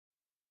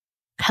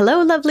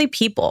Hello, lovely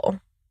people.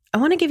 I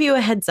want to give you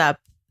a heads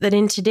up that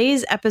in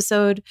today's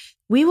episode,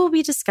 we will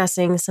be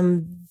discussing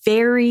some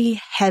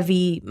very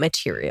heavy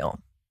material.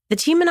 The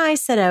team and I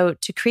set out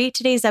to create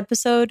today's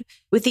episode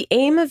with the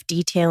aim of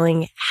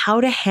detailing how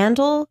to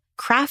handle,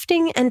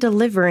 crafting, and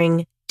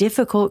delivering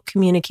difficult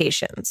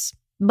communications.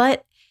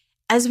 But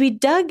as we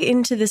dug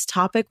into this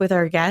topic with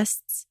our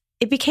guests,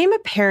 it became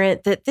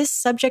apparent that this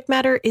subject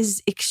matter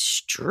is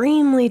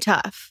extremely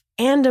tough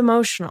and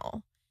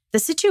emotional. The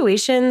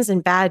situations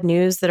and bad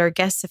news that our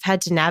guests have had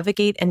to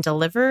navigate and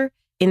deliver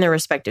in their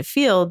respective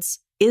fields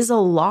is a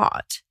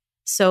lot.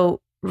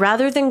 So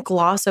rather than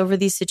gloss over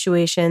these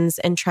situations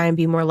and try and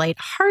be more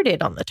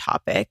lighthearted on the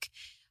topic,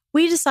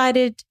 we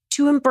decided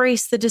to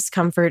embrace the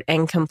discomfort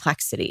and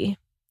complexity.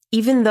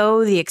 Even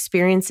though the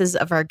experiences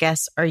of our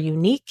guests are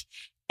unique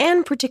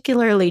and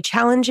particularly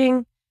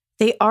challenging,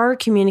 they are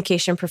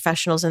communication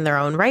professionals in their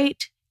own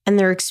right, and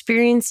their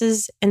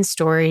experiences and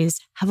stories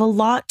have a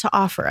lot to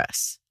offer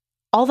us.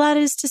 All that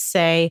is to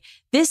say,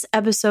 this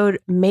episode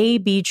may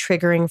be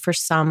triggering for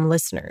some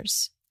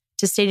listeners.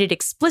 To state it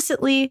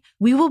explicitly,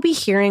 we will be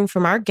hearing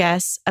from our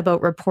guests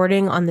about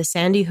reporting on the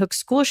Sandy Hook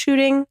school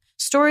shooting,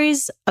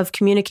 stories of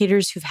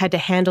communicators who've had to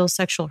handle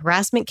sexual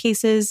harassment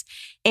cases,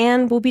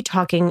 and we'll be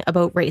talking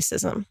about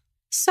racism.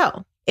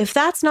 So, if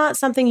that's not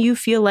something you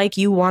feel like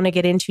you want to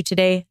get into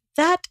today,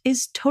 that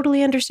is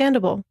totally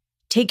understandable.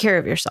 Take care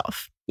of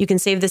yourself. You can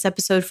save this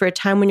episode for a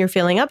time when you're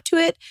feeling up to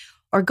it,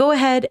 or go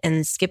ahead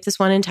and skip this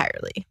one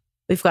entirely.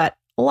 We've got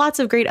lots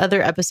of great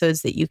other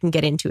episodes that you can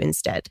get into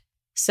instead.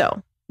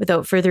 So,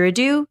 without further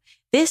ado,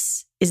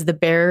 this is the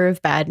bearer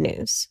of bad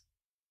news.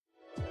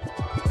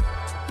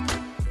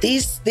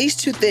 These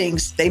two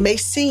things, they may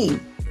seem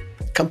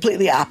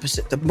completely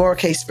opposite, the moral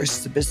case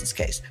versus the business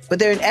case, but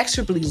they're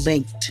inexorably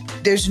linked.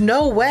 There's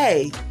no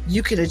way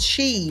you can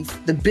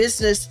achieve the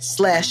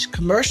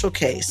business/commercial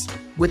case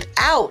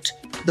without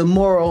the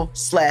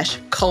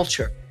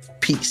moral/culture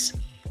piece.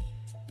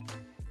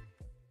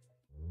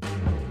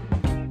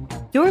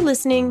 You're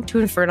listening to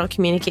Infernal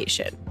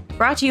Communication,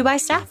 brought to you by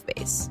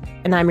Staffbase,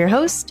 and I'm your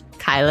host,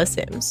 Kyla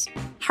Sims.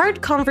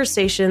 Hard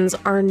conversations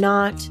are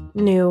not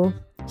new.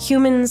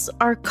 Humans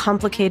are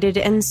complicated,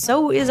 and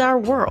so is our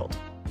world.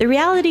 The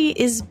reality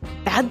is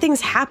bad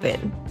things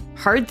happen.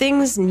 Hard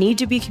things need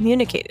to be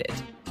communicated.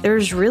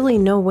 There's really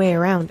no way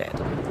around it.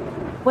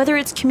 Whether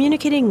it's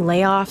communicating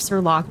layoffs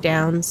or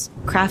lockdowns,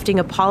 crafting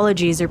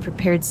apologies or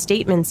prepared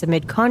statements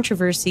amid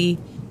controversy,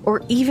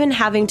 or even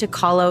having to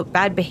call out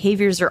bad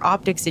behaviors or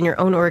optics in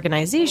your own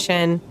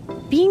organization,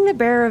 being the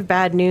bearer of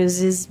bad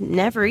news is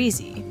never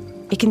easy.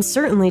 It can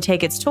certainly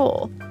take its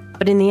toll,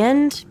 but in the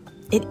end,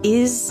 it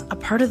is a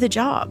part of the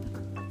job.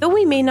 Though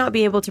we may not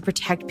be able to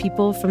protect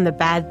people from the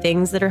bad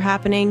things that are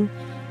happening,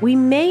 we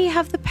may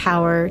have the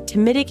power to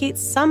mitigate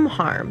some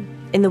harm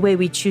in the way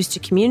we choose to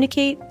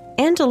communicate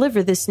and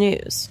deliver this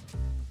news.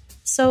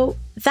 So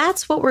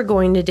that's what we're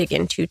going to dig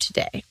into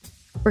today.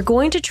 We're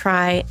going to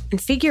try and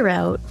figure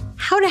out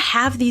how to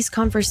have these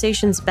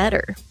conversations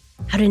better,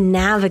 how to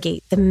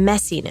navigate the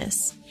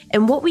messiness,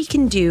 and what we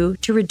can do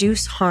to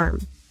reduce harm,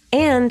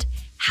 and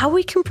how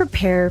we can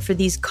prepare for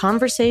these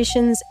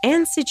conversations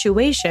and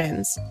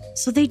situations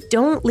so they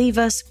don't leave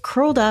us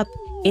curled up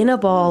in a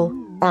ball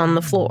on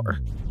the floor.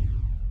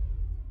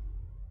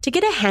 To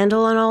get a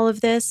handle on all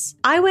of this,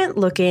 I went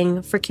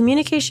looking for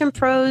communication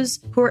pros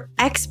who are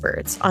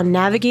experts on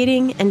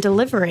navigating and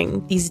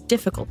delivering these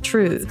difficult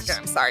truths.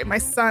 I'm sorry, my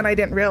son, I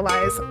didn't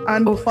realize,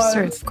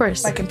 unplugged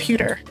my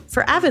computer.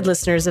 For avid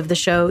listeners of the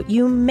show,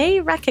 you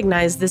may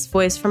recognize this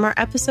voice from our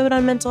episode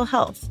on mental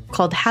health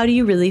called How Do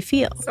You Really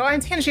Feel? So I'm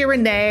Tangia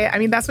Renee. I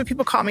mean, that's what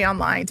people call me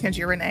online,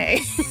 Tangia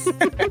Renee.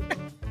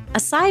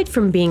 Aside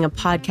from being a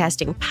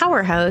podcasting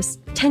powerhouse,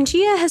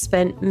 Tangia has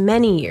spent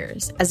many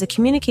years as a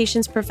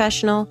communications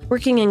professional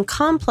working in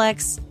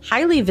complex,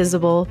 highly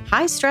visible,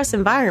 high-stress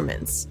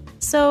environments.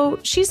 So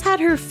she's had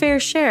her fair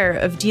share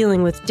of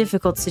dealing with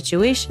difficult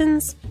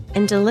situations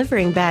and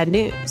delivering bad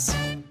news.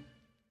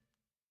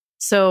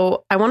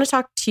 So I want to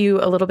talk to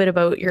you a little bit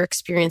about your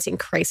experience in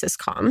crisis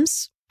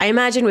comms. I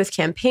imagine with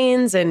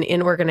campaigns and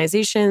in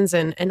organizations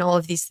and all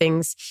of these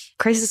things,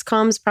 crisis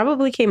comms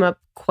probably came up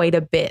quite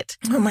a bit.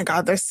 Oh my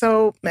God, there's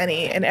so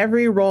many. In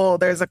every role,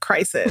 there's a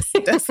crisis.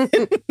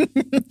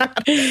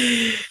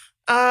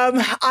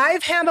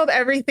 I've handled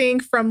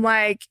everything from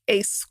like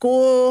a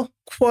school,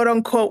 quote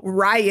unquote,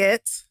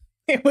 riot.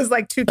 It was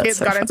like two kids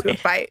got into a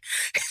fight.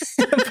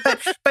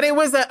 but it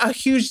was a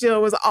huge deal.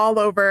 It was all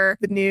over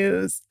the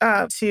news,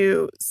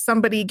 to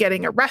somebody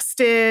getting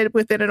arrested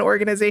within an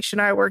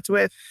organization I worked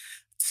with,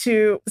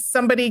 to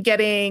somebody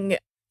getting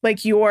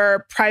like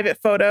your private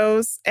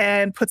photos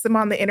and puts them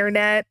on the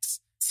internet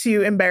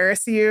to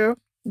embarrass you.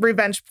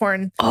 Revenge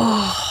porn.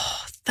 Oh,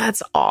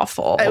 that's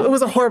awful. It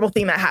was a horrible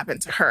thing that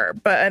happened to her.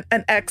 But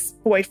an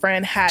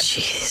ex-boyfriend had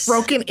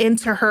broken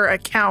into her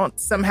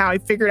account somehow. He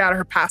figured out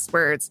her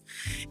passwords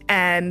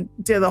and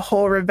did the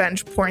whole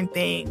revenge porn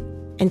thing.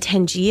 And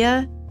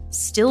Tangia,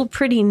 still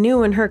pretty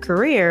new in her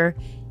career,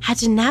 had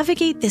to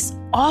navigate this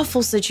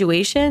awful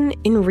situation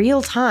in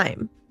real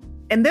time.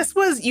 And this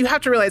was, you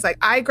have to realize, like,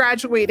 I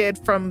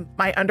graduated from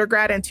my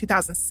undergrad in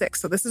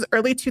 2006. So this is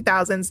early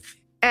 2000s.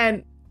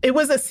 And it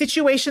was a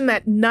situation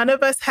that none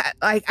of us had,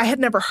 like, I had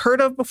never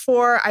heard of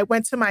before. I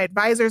went to my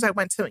advisors. I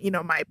went to,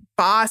 my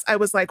boss. I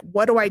was like,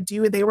 what do I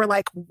do? And they were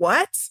like,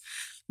 what?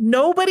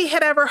 Nobody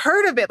had ever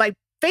heard of it. Like,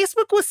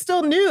 Facebook was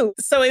still new.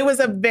 So it was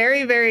a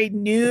very, very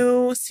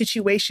new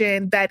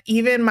situation that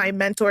even my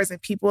mentors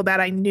and people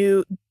that I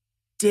knew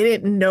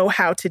didn't know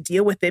how to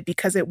deal with it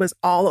because it was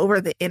all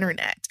over the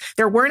internet.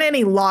 There weren't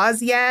any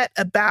laws yet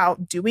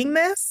about doing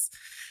this.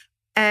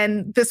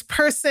 And this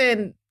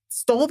person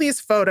stole these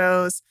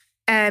photos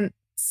and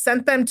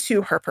sent them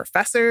to her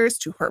professors,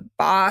 to her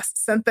boss,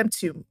 sent them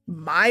to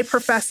my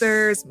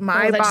professors,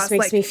 my boss. That just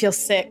makes me feel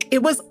sick.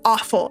 It was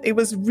awful. It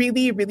was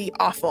really, really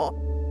awful.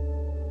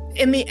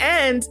 In the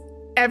end,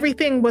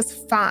 everything was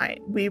fine.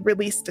 We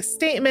released a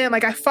statement.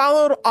 Like, I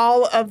followed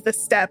all of the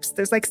steps.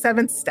 There's like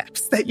 7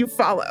 steps that you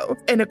follow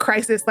in a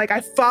crisis. Like,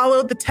 I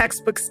followed the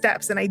textbook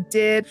steps and I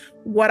did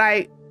what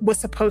I was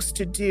supposed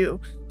to do.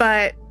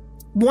 But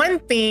one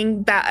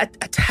thing that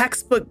a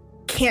textbook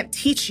can't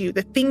teach you,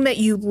 the thing that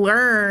you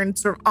learn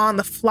sort of on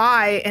the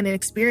fly and in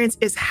experience,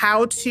 is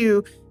how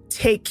to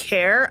take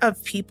care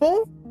of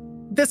people.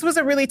 This was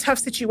a really tough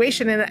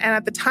situation. And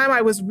at the time,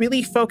 I was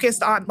really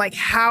focused on, like,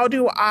 how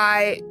do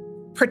I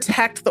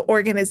protect the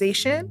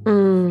organization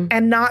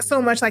and not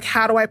so much like,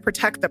 how do I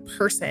protect the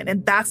person?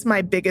 And that's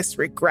my biggest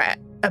regret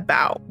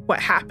about what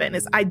happened,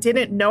 is I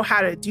didn't know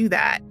how to do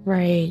that.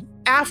 Right.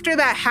 After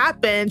that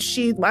happened,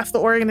 she left the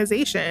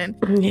organization.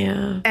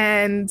 Yeah.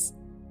 And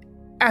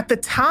at the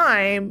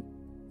time,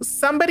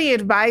 somebody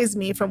advised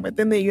me from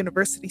within the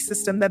university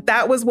system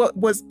that was what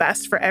was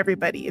best for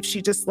everybody if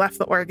she just left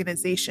the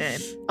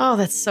organization. Oh,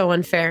 that's so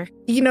unfair.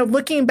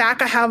 Looking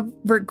back, I have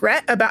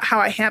regret about how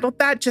I handled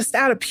that just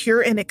out of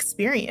pure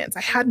inexperience.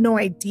 I had no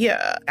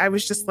idea. I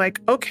was just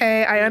like,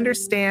 okay, I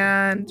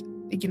understand,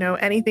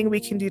 anything we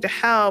can do to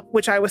help,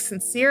 which I was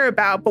sincere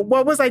about. But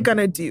what was I going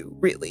to do,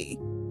 really?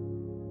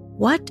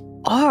 What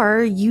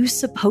are you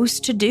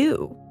supposed to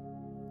do?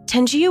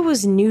 Tangia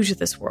was new to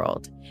this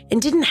world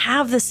and didn't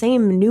have the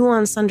same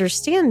nuanced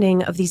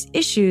understanding of these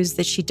issues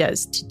that she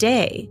does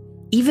today.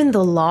 Even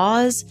the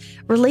laws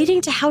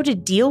relating to how to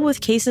deal with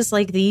cases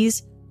like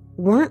these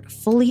weren't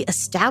fully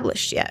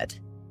established yet.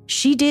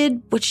 She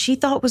did what she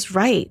thought was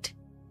right.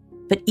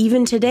 But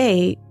even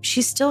today,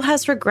 she still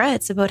has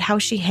regrets about how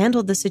she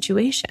handled the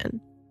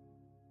situation.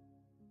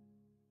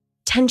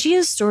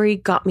 Tangia's story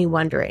got me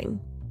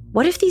wondering,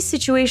 what if these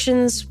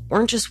situations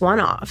weren't just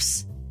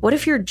one-offs? What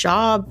if your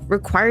job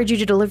required you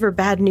to deliver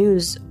bad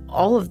news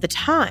all of the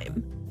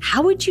time?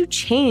 How would you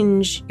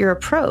change your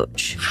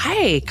approach?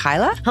 Hi,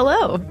 Kyla.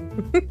 Hello.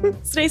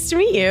 It's nice to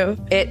meet you.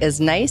 It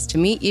is nice to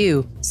meet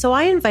you. So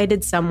I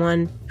invited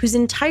someone whose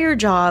entire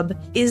job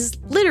is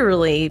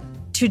literally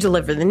to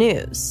deliver the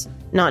news.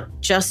 Not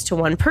just to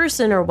one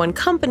person or one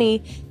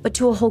company, but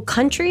to a whole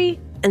country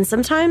and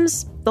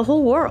sometimes the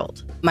whole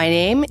world. My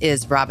name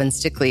is Robin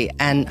Stickley,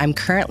 and I'm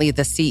currently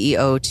the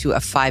CEO to a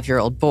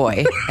 5-year-old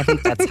boy. I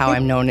think that's how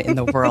I'm known in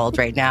the world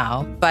right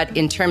now. But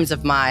in terms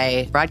of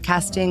my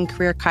broadcasting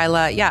career,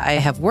 Kyla, yeah, I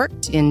have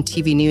worked in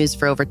TV news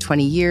for over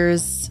 20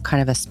 years,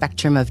 kind of a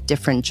spectrum of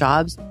different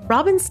jobs.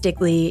 Robin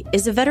Stickley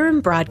is a veteran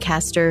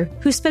broadcaster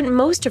who spent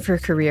most of her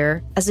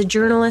career as a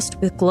journalist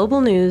with Global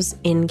News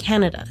in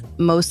Canada.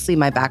 Mostly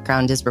my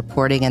background is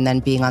reporting and then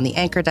being on the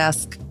anchor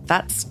desk.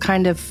 That's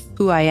kind of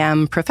who I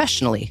am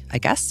professionally, I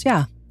guess,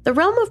 yeah. The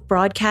realm of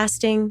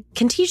broadcasting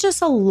can teach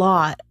us a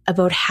lot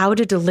about how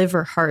to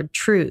deliver hard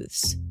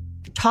truths.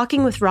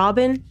 Talking with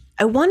Robin,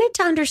 I wanted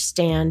to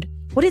understand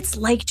what it's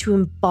like to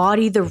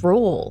embody the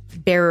role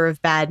bearer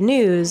of bad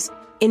news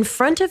in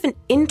front of an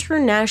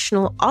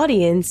international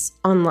audience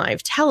on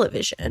live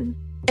television,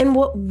 and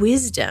what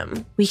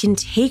wisdom we can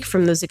take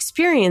from those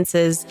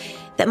experiences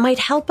that might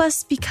help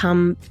us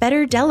become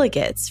better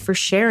delegates for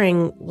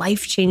sharing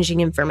life-changing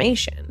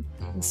information.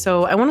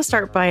 So I want to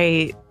start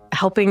by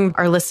helping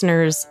our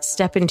listeners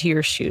step into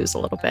your shoes a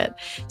little bit.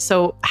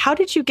 So how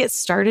did you get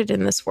started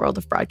in this world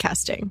of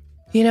broadcasting?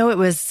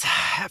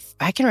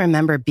 I can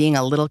remember being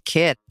a little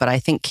kid, but I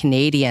think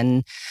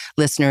Canadian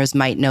listeners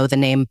might know the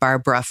name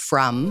Barbara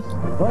Frum.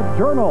 The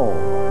Journal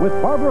with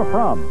Barbara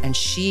Frum. And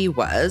she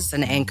was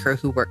an anchor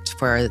who worked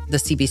for the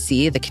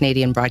CBC, the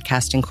Canadian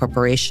Broadcasting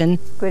Corporation.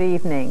 Good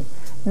evening.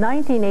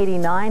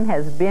 1989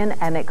 has been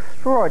an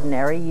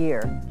extraordinary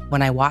year.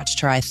 When I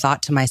watched her, I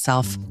thought to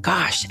myself,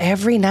 gosh,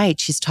 every night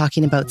she's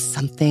talking about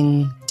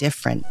something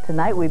different.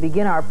 Tonight we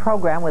begin our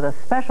program with a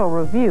special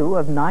review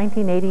of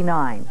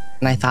 1989.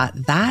 And I thought,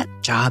 that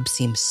job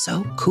seems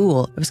so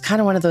cool. It was kind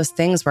of one of those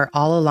things where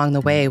all along the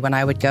way, when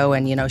I would go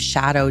and,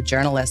 shadow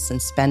journalists and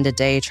spend a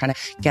day trying to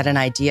get an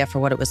idea for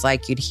what it was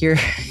like, you'd hear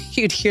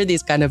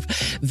these kind of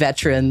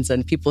veterans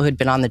and people who'd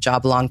been on the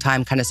job a long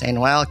time kind of saying,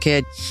 well,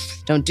 kid,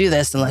 don't do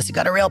this unless you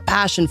got a real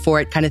passion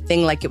for it, kind of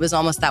thing. Like, it was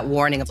almost that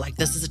warning of like,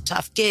 this is a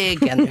tough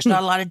gig and there's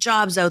not a lot of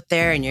jobs out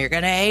there and you're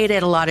going to hate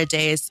it a lot of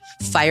days.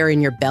 Fire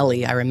in your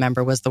belly, I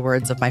remember was the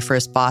words of my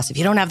first boss. If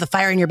you don't have the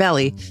fire in your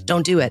belly,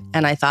 don't do it.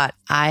 And I thought,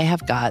 I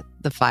have got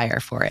the fire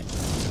for it.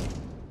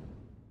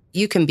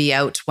 You can be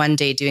out one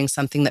day doing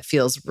something that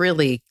feels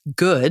really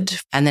good,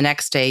 and the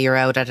next day you're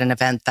out at an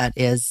event that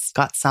is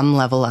got some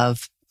level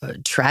of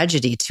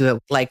tragedy to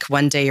it. Like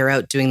one day you're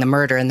out doing the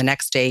murder, and the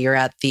next day you're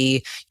at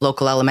the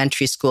local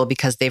elementary school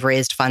because they've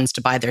raised funds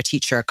to buy their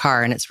teacher a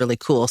car, and it's really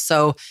cool.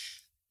 So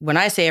when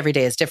I say every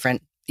day is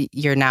different,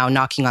 you're now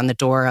knocking on the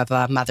door of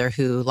a mother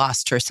who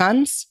lost her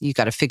sons. You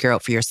got to figure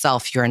out for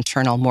yourself your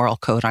internal moral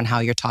code on how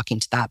you're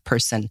talking to that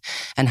person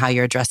and how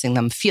you're addressing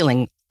them,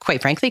 feeling,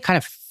 quite frankly, kind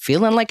of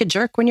feeling like a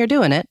jerk when you're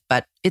doing it,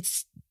 but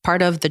it's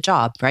part of the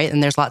job, right?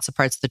 And there's lots of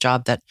parts of the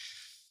job that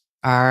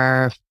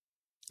are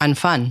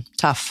unfun,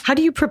 tough. How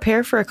do you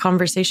prepare for a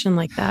conversation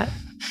like that?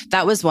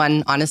 That was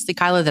one, honestly,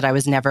 Kyla, that I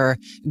was never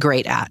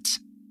great at.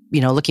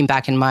 You know, looking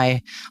back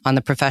on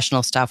the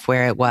professional stuff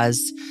where it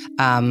was,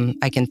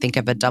 I can think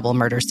of a double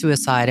murder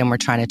suicide and we're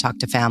trying to talk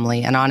to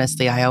family. And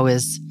honestly, I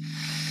always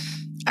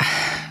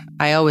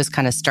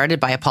kind of started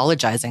by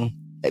apologizing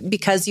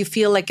because you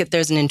feel like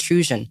there's an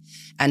intrusion.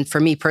 And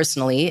for me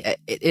personally,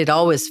 it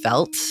always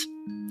felt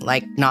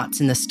like knots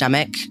in the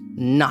stomach,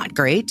 not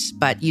great,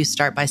 but you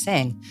start by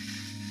saying,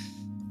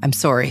 I'm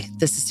sorry,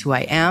 this is who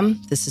I am.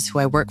 This is who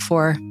I work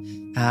for.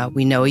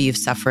 We know you've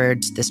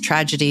suffered this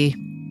tragedy.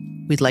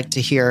 We'd like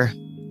to hear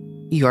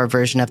your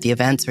version of the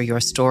events or your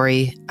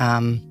story,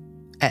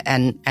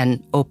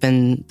 and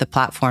open the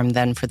platform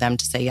then for them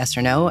to say yes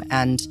or no.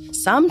 And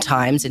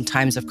sometimes in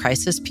times of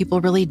crisis, people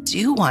really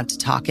do want to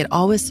talk. It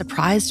always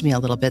surprised me a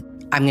little bit.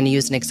 I'm going to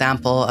use an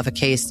example of a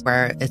case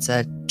where it's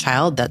a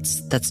child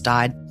that's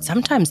died.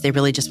 Sometimes they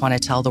really just want to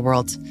tell the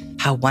world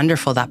how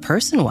wonderful that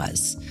person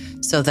was,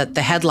 so that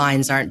the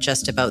headlines aren't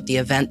just about the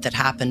event that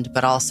happened,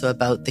 but also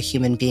about the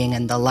human being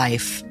and the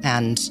life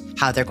and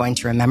how they're going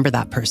to remember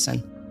that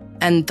person.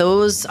 And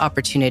those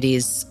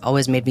opportunities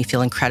always made me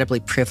feel incredibly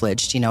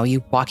privileged. You know,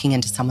 you walking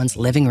into someone's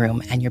living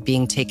room and you're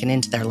being taken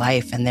into their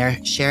life and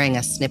they're sharing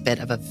a snippet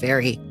of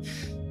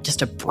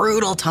just a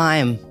brutal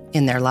time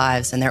in their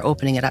lives, and they're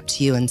opening it up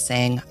to you and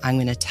saying, I'm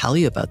going to tell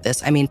you about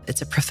this. I mean,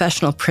 it's a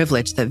professional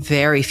privilege that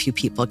very few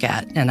people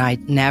get, and I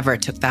never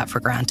took that for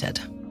granted.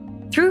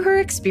 Through her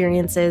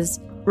experiences,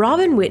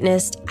 Robin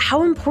witnessed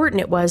how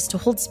important it was to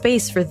hold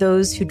space for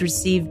those who'd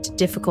received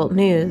difficult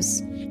news,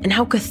 and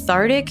how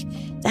cathartic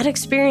that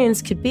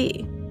experience could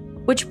be.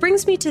 Which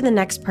brings me to the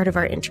next part of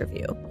our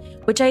interview,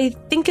 which I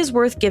think is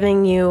worth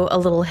giving you a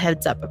little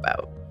heads up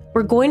about.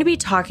 We're going to be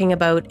talking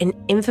about an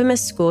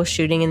infamous school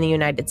shooting in the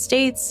United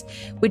States,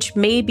 which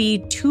may be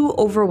too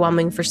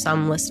overwhelming for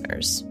some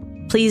listeners.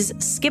 Please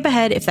skip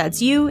ahead if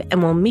that's you,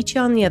 and we'll meet you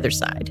on the other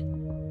side.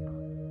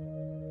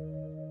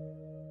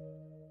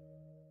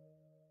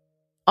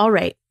 All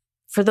right,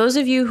 for those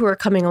of you who are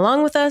coming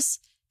along with us,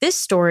 this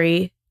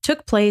story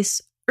took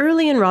place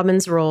early in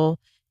Robin's role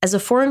as a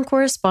foreign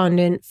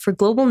correspondent for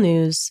Global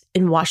News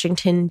in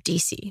Washington,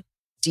 D.C.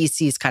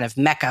 DC's kind of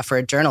mecca for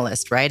a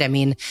journalist, right? I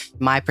mean,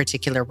 my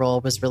particular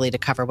role was really to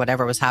cover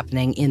whatever was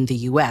happening in the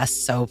US.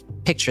 So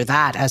picture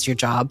that as your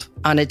job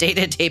on a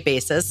day-to-day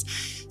basis.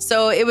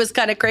 So it was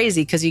kind of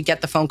crazy because you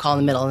get the phone call in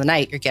the middle of the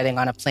night, you're getting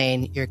on a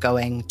plane, you're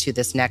going to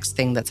this next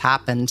thing that's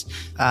happened,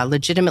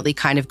 legitimately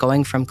kind of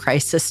going from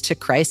crisis to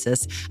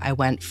crisis. I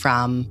went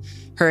from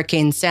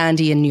Hurricane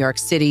Sandy in New York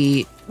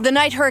City. The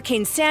night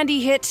Hurricane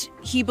Sandy hit,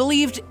 he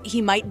believed he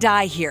might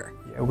die here.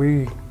 Yeah,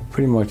 we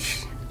pretty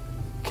much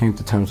came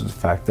to terms with the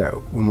fact that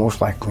we're most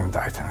likely going to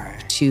die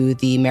tonight. To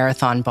the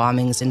marathon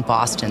bombings in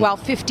Boston. While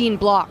 15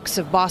 blocks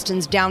of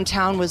Boston's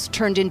downtown was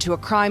turned into a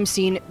crime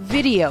scene,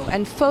 video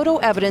and photo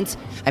evidence.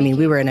 I mean,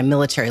 we were in a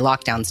military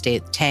lockdown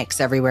state, tanks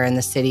everywhere in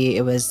the city.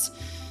 It was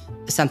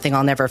something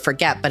I'll never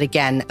forget. But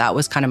again, that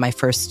was kind of my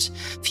first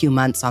few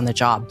months on the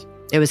job.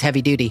 It was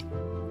heavy duty.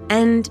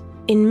 And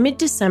in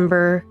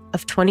mid-December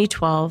of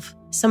 2012,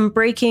 some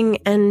breaking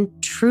and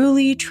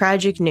truly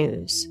tragic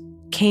news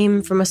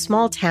came from a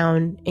small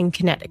town in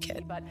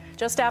Connecticut. But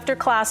just after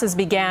classes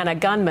began, a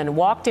gunman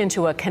walked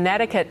into a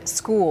Connecticut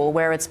school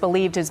where it's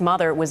believed his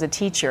mother was a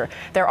teacher.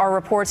 There are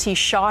reports he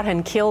shot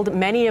and killed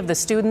many of the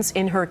students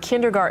in her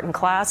kindergarten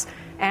class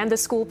and the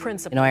school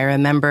principal. You know, I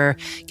remember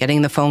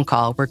getting the phone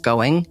call, we're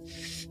going.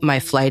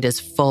 My flight is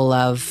full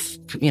of,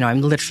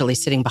 I'm literally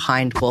sitting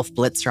behind Wolf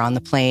Blitzer on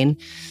the plane.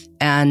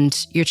 And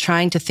you're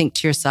trying to think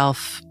to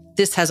yourself,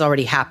 this has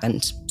already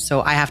happened.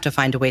 So I have to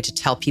find a way to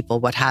tell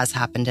people what has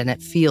happened. And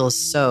it feels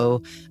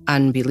so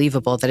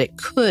unbelievable that it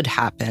could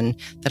happen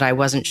that I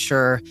wasn't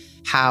sure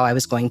how I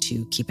was going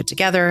to keep it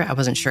together. I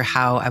wasn't sure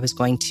how I was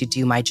going to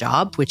do my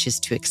job, which is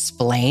to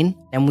explain.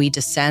 And we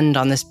descend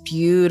on this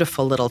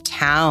beautiful little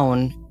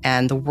town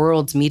and the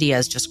world's media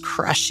is just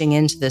crushing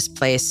into this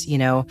place.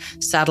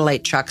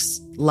 Satellite trucks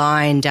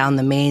line down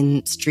the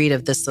main street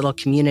of this little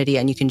community.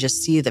 And you can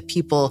just see the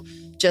people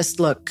just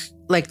look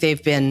like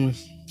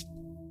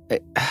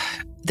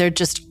they're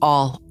just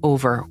all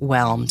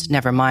overwhelmed,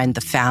 never mind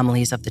the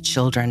families of the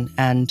children.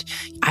 And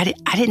I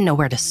didn't know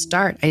where to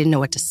start. I didn't know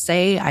what to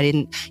say.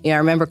 I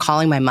remember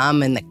calling my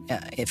mom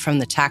from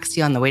the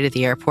taxi on the way to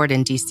the airport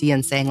in DC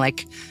and saying,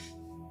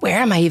 where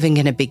am I even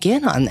going to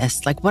begin on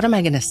this? Like, what am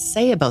I going to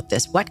say about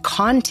this? What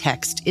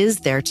context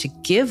is there to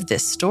give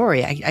this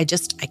story? I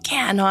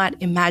cannot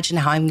imagine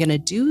how I'm going to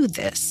do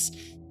this.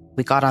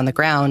 We got on the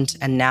ground,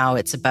 and now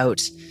it's about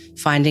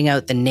finding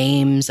out the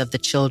names of the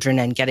children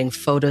and getting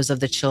photos of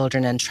the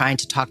children and trying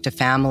to talk to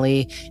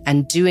family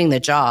and doing the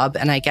job.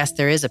 And I guess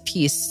there is a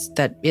piece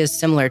that is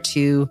similar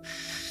to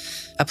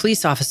a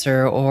police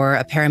officer or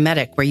a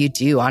paramedic, where you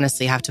do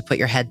honestly have to put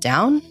your head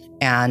down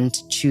and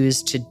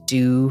choose to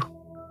do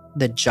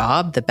the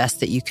job the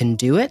best that you can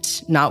do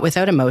it, not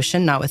without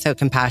emotion, not without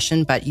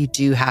compassion, but you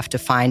do have to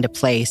find a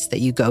place that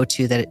you go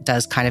to that it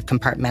does kind of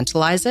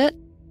compartmentalize it.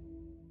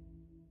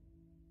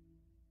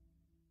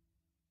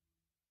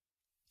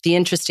 The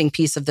interesting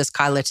piece of this,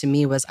 Kyla, to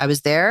me was I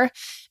was there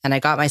and I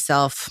got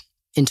myself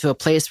into a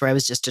place where I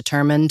was just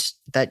determined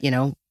that,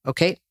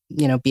 okay,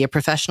 be a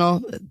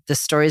professional. This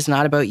story is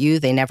not about you.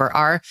 They never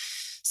are.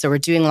 So we're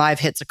doing live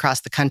hits across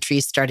the country,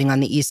 starting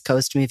on the East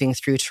Coast, moving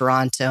through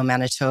Toronto,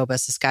 Manitoba,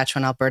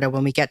 Saskatchewan, Alberta.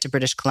 When we get to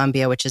British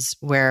Columbia, which is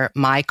where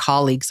my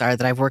colleagues are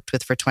that I've worked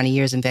with for 20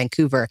 years in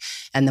Vancouver,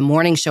 and the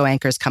morning show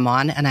anchors come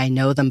on, and I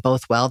know them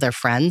both well. They're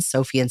friends,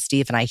 Sophie and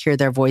Steve, and I hear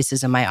their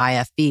voices in my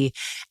IFB.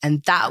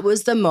 And that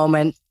was the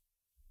moment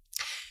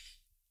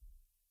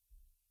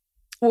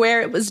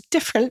where it was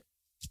different,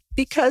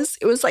 because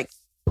it was like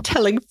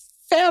telling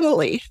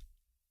family.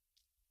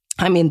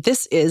 I mean,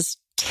 this is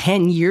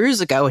 10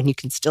 years ago and you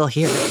can still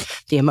hear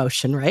the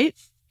emotion, right?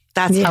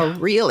 That's how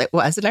real it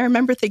was. And I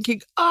remember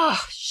thinking,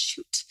 oh,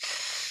 shoot,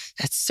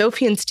 that's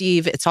Sophie and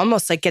Steve. It's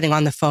almost like getting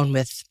on the phone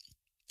with,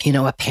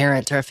 a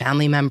parent or a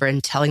family member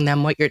and telling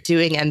them what you're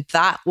doing. And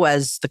that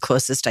was the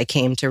closest I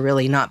came to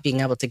really not being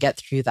able to get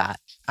through that.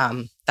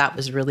 That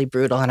was really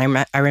brutal.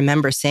 And I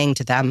remember saying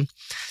to them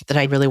that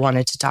I really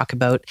wanted to talk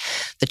about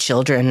the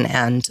children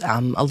and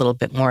a little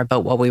bit more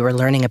about what we were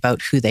learning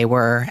about who they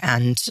were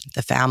and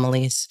the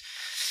families.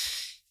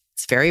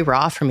 It's very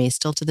raw for me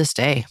still to this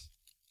day.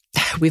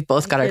 We've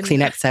both got our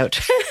Kleenex out.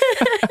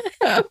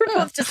 We're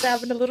both just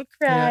having a little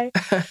cry.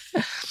 Yeah.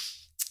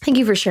 Thank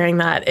you for sharing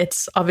that.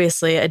 It's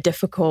obviously a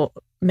difficult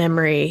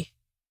memory.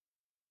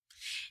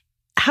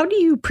 How do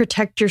you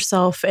protect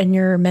yourself and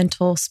your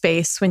mental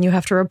space when you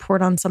have to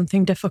report on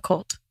something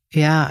difficult?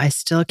 Yeah, I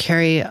still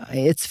carry,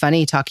 it's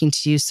funny talking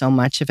to you, so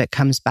much of it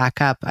comes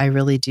back up. I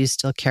really do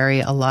still carry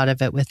a lot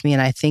of it with me.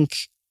 And I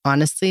think,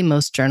 honestly,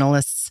 most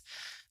journalists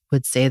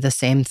would say the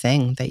same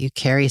thing, that you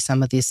carry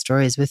some of these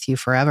stories with you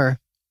forever.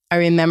 I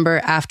remember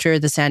after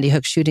the Sandy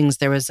Hook shootings,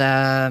 there was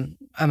a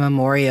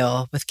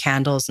memorial with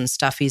candles and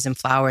stuffies and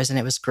flowers, and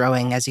it was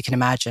growing, as you can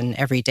imagine,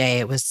 every day.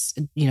 It was,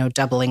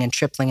 doubling and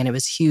tripling, and it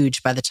was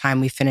huge by the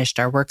time we finished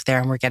our work there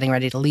and we're getting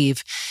ready to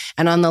leave.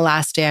 And on the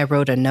last day, I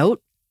wrote a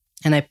note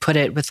and I put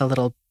it with a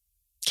little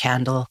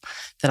candle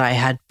that I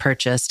had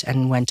purchased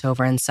and went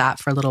over and sat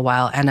for a little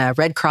while. And a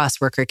Red Cross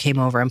worker came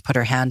over and put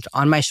her hand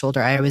on my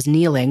shoulder. I was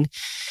kneeling.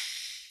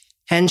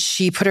 And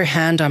she put her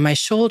hand on my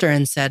shoulder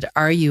and said,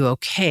 "Are you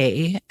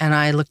okay?" And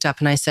I looked up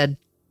and I said,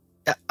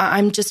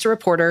 "I'm just a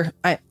reporter.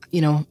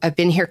 I've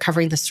been here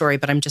covering the story,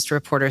 but I'm just a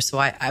reporter." So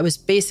I was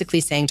basically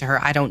saying to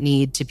her, I don't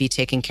need to be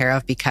taken care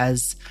of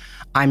because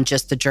I'm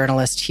just the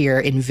journalist here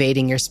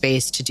invading your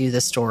space to do the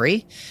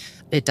story.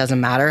 It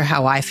doesn't matter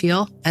how I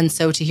feel. And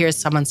so to hear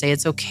someone say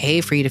it's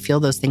okay for you to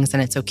feel those things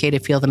and it's okay to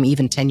feel them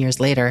even 10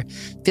 years later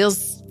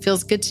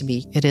feels good to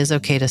me. It is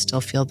okay to still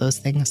feel those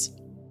things.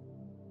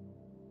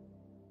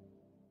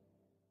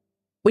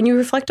 When you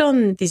reflect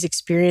on these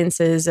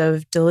experiences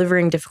of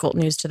delivering difficult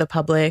news to the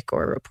public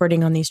or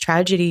reporting on these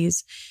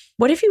tragedies,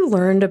 what have you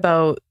learned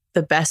about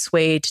the best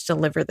way to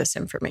deliver this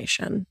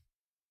information?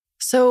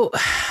 So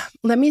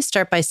let me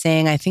start by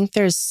saying I think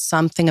there's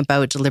something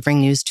about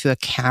delivering news to a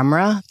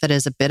camera that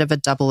is a bit of a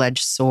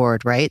double-edged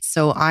sword, right?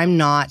 So I'm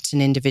not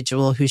an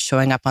individual who's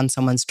showing up on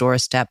someone's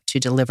doorstep to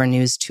deliver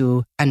news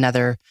to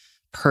another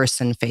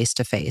person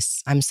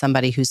face-to-face. I'm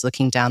somebody who's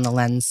looking down the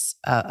lens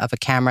of a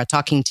camera,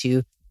 talking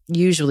to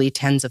usually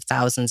tens of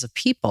thousands of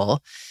people.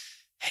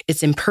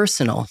 It's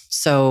impersonal.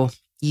 So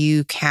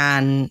you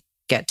can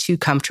get too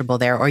comfortable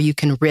there, or you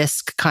can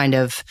risk kind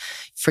of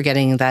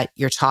forgetting that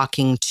you're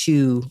talking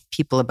to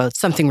people about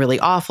something really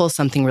awful,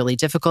 something really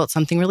difficult,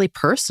 something really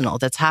personal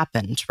that's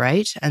happened,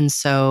 right? And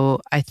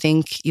so I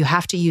think you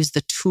have to use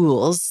the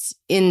tools.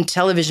 In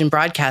television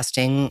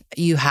broadcasting,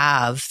 you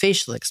have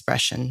facial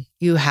expression,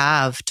 you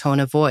have tone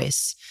of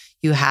voice,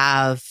 you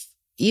have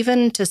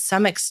even to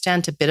some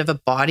extent a bit of a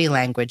body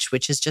language,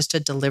 which is just a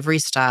delivery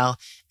style,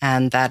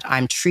 and that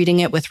I'm treating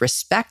it with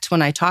respect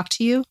when I talk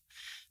to you.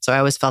 So I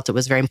always felt it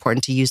was very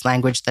important to use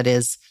language that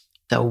is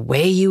the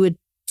way you would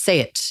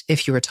say it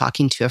if you were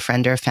talking to a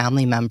friend or a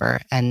family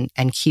member, and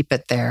keep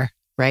it there,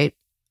 right?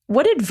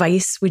 What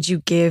advice would you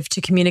give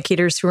to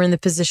communicators who are in the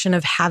position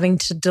of having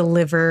to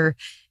deliver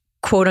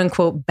quote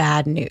unquote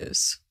bad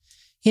news?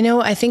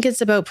 I think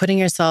it's about putting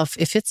yourself,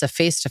 if it's a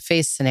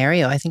face-to-face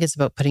scenario, I think it's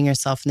about putting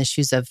yourself in the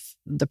shoes of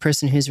the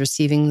person who's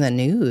receiving the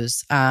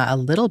news a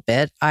little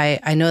bit.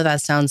 I know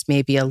that sounds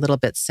maybe a little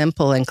bit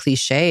simple and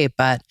cliche,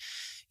 but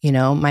You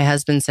know, my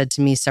husband said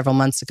to me several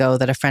months ago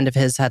that a friend of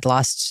his had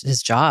lost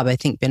his job, I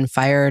think been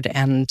fired.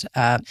 And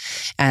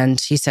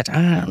he said,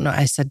 I don't know.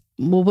 I said,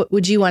 well, what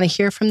would you want to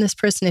hear from this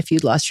person if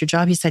you'd lost your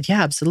job? He said,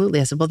 yeah, absolutely.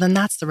 I said, well, then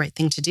that's the right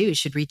thing to do. You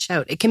should reach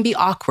out. It can be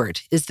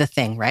awkward is the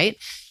thing, right?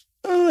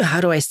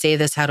 How do I say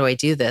this? How do I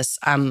do this?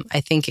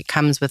 I think it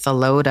comes with a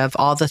load of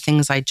all the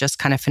things I just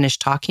kind of finished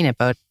talking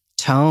about.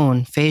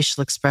 Tone,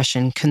 facial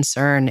expression,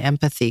 concern,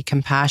 empathy,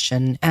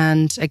 compassion,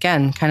 and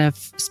again, kind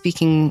of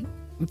speaking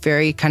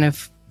very kind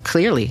of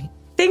clearly.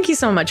 Thank you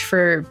so much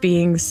for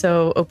being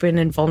so open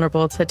and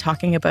vulnerable to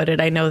talking about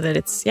it. I know that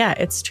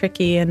it's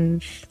tricky,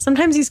 and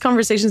sometimes these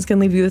conversations can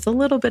leave you with a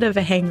little bit of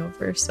a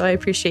hangover. So I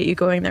appreciate you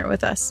going there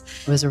with us.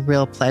 It was a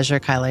real pleasure,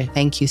 Kylie.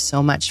 Thank you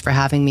so much for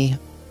having me.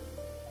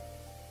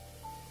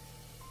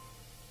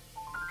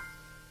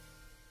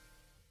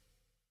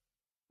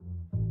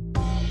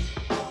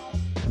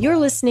 You're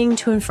listening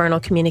to Infernal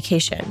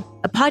Communication,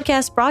 a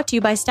podcast brought to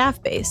you by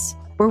Staffbase,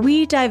 where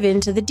we dive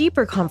into the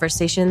deeper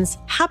conversations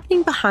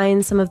happening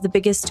behind some of the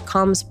biggest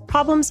comms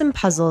problems and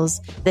puzzles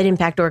that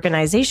impact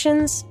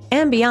organizations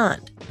and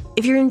beyond.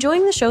 If you're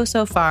enjoying the show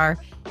so far,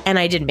 and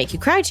I didn't make you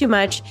cry too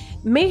much,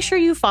 make sure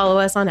you follow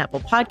us on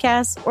Apple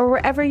Podcasts or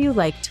wherever you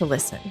like to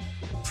listen.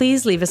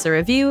 Please leave us a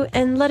review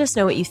and let us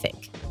know what you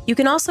think. You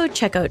can also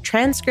check out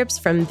transcripts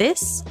from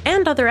this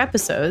and other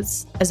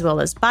episodes, as well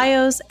as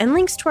bios and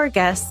links to our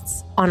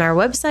guests on our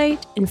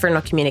website,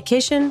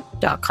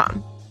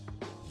 infernalcommunication.com.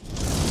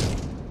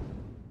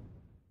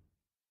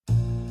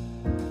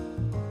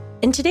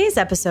 In today's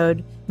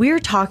episode, we're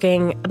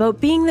talking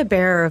about being the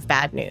bearer of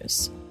bad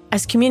news.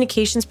 As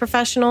communications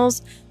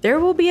professionals, there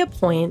will be a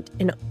point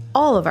in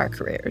all of our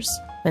careers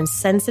when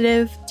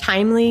sensitive,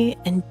 timely,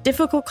 and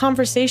difficult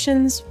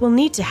conversations will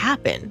need to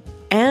happen.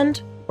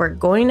 And we're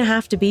going to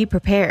have to be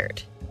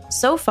prepared.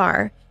 So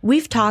far,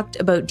 we've talked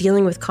about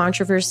dealing with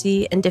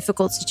controversy and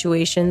difficult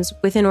situations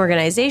within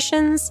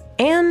organizations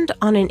and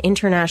on an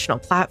international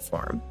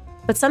platform.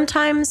 But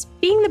sometimes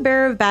being the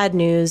bearer of bad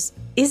news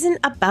isn't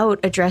about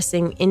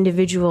addressing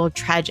individual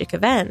tragic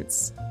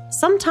events.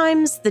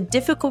 Sometimes the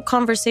difficult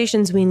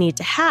conversations we need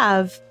to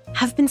have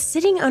been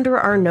sitting under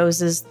our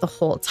noses the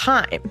whole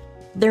time.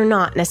 They're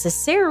not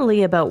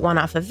necessarily about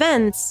one-off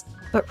events,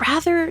 but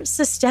rather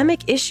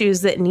systemic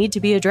issues that need to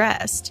be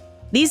addressed.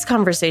 These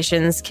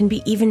conversations can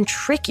be even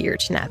trickier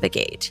to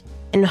navigate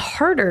and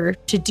harder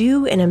to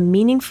do in a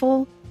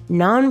meaningful,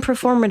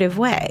 non-performative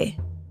way.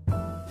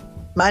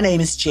 My name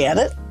is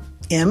Janet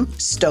M.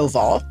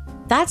 Stovall.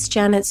 That's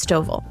Janet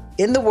Stovall.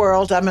 In the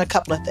world, I'm in a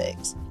couple of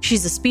things.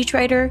 She's a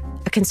speechwriter,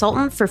 a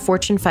consultant for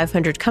Fortune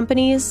 500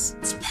 companies.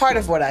 It's part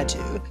of what I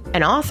do.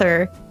 An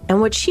author, and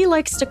what she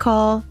likes to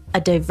call a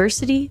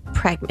diversity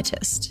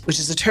pragmatist. Which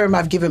is a term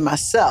I've given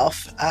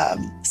myself.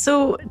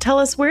 So tell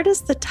us, where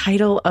does the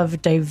title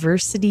of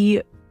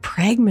diversity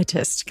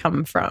pragmatist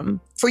come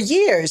from? For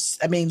years,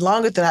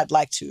 longer than I'd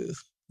like to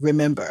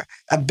remember,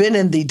 I've been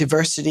in the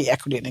diversity,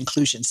 equity, and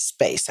inclusion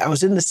space. I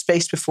was in the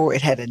space before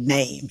it had a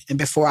name and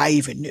before I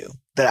even knew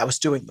that I was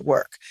doing the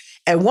work.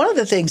 And one of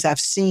the things I've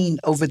seen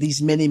over these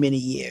many, many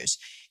years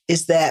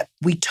is that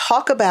we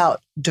talk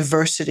about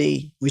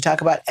diversity, we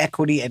talk about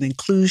equity and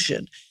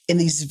inclusion in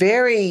these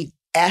very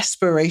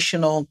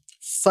aspirational,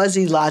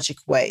 fuzzy logic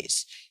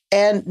ways.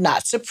 And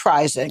not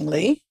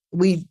surprisingly,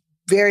 we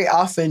very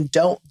often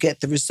don't get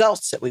the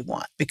results that we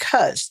want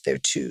because they're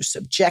too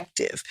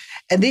subjective.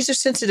 And these are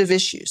sensitive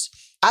issues.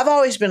 I've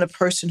always been a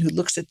person who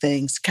looks at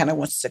things, kind of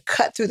wants to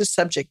cut through the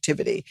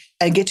subjectivity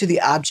and get to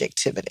the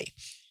objectivity.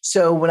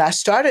 So when I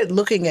started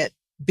looking at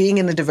being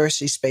in the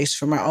diversity space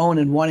for my own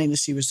and wanting to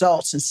see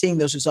results and seeing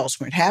those results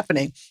weren't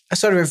happening, I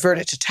sort of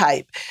reverted to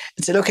type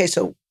and said, okay,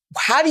 so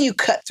how do you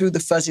cut through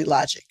the fuzzy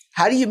logic?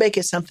 How do you make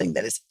it something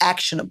that is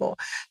actionable?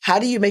 How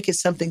do you make it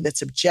something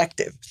that's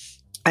objective?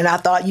 And I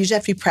thought you just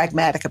have to be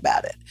pragmatic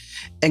about it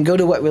and go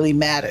to what really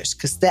matters,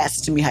 because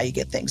that's, to me, how you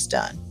get things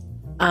done.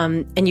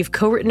 And you've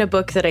co-written a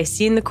book that I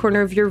see in the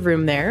corner of your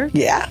room there.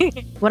 Yeah.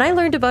 When I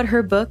learned about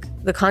her book,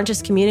 The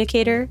Conscious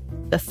Communicator,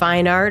 The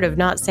Fine Art of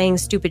Not Saying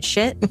Stupid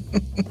Shit,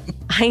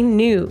 I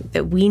knew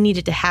that we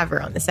needed to have her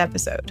on this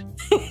episode.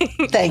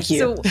 Thank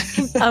you.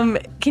 So,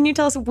 can you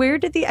tell us, where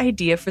did the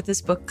idea for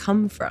this book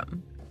come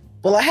from?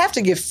 Well, I have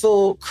to give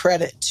full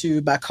credit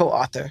to my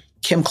co-author,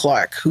 Kim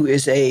Clark, who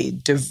is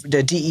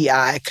the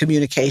DEI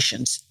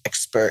communications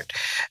expert.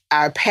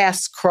 Our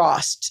paths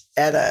crossed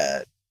at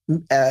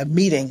a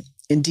meeting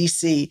in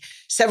D.C.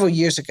 several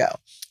years ago,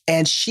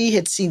 and she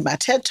had seen my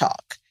TED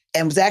Talk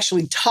and was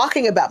actually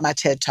talking about my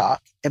TED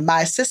Talk, and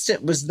my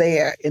assistant was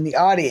there in the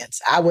audience.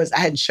 I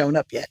hadn't shown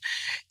up yet,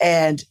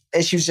 and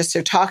she was just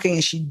there talking,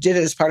 and she did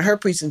it as part of her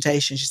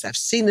presentation. She said, "I've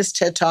seen this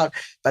TED Talk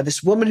by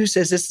this woman who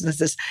says this and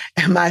this,"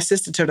 and my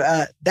assistant told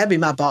her, "That'd be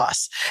my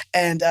boss,"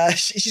 and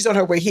she's on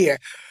her way here.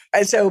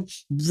 And so,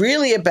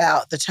 really,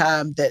 about the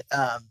time that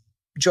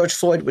George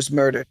Floyd was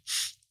murdered,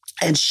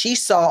 and she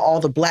saw all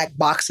the black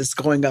boxes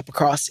going up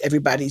across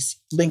everybody's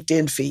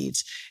LinkedIn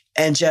feeds,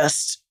 and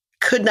just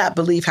could not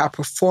believe how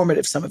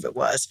performative some of it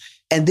was.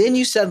 And then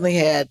you suddenly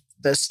had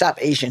the Stop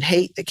Asian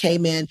Hate that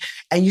came in,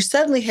 and you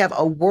suddenly have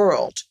a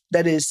world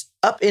that is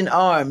up in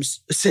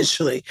arms,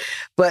 essentially,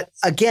 but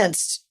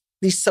against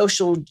these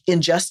social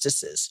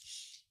injustices.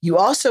 You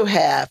also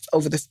have,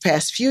 over the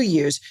past few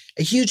years,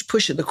 a huge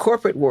push in the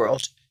corporate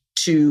world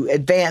to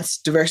advance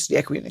diversity,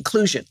 equity, and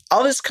inclusion.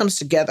 All this comes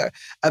together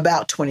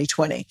about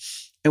 2020.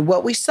 And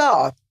what we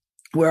saw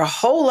were a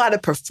whole lot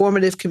of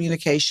performative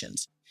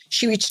communications.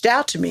 She reached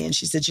out to me and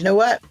she said, you know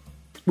what?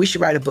 We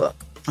should write a book.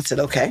 I said,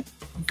 okay,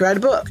 write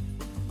a book.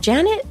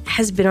 Janet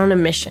has been on a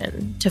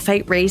mission to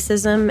fight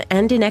racism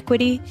and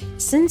inequity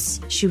since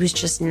she was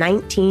just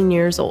 19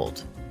 years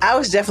old. I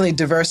was definitely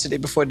diversity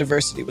before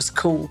diversity was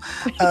cool.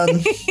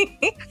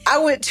 I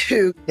went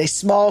to a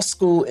small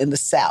school in the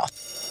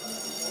South.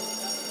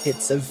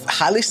 It's a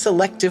highly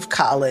selective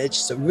college,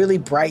 so really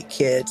bright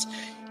kids.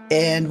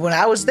 And when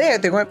I was there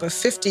weren't but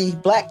 50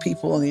 Black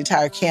people on the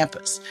entire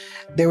campus.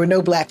 There were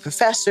no Black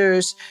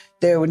professors.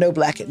 There were no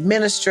Black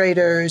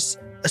administrators.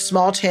 A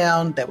small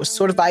town that was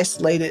sort of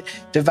isolated,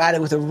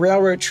 divided with a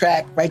railroad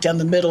track right down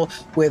the middle,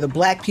 where the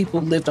Black people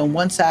lived on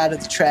one side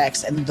of the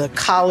tracks and the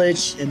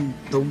college and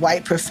the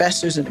white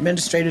professors and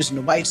administrators and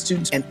the white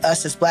students and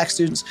us as Black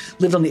students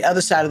lived on the other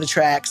side of the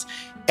tracks.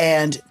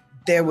 And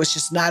there was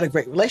just not a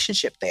great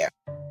relationship there.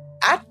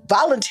 I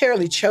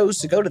voluntarily chose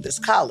to go to this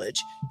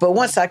college, but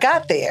once I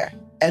got there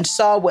and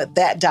saw what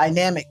that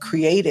dynamic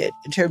created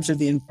in terms of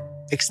the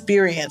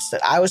experience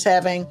that I was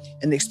having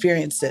and the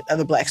experience that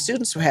other Black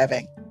students were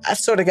having, I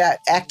sort of got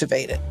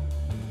activated.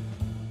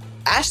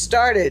 I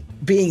started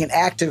being an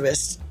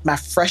activist my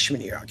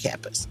freshman year on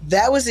campus.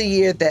 That was a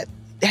year that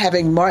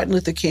having Martin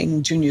Luther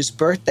King Jr.'s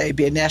birthday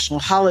be a national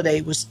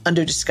holiday was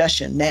under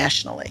discussion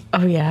nationally.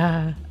 Oh,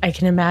 yeah. I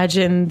can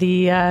imagine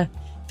the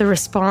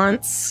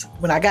response.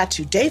 When I got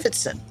to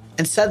Davidson,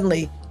 and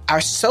suddenly our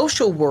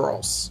social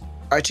worlds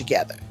are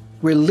together.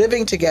 We're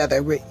living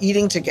together. We're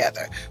eating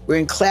together. We're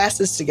in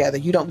classes together.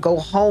 You don't go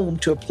home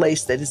to a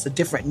place that is a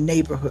different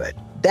neighborhood.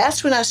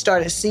 That's when I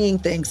started seeing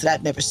things that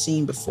I'd never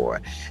seen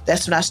before.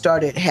 That's when I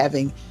started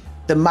having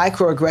the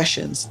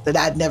microaggressions that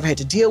I'd never had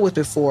to deal with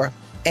before.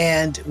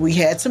 And we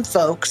had some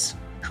folks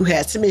who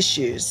had some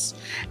issues,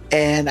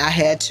 and I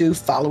had to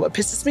follow what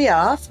pisses me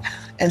off.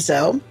 And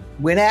so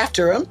went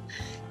after them,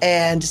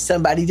 and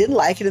somebody didn't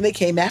like it, and they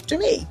came after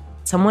me.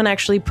 Someone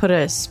actually put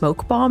a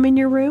smoke bomb in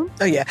your room?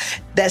 Oh, yeah.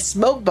 That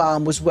smoke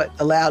bomb was what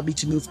allowed me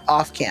to move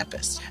off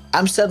campus.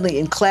 I'm suddenly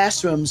in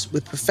classrooms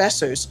with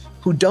professors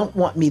who don't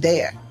want me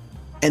there.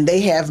 And they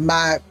have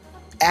my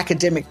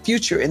academic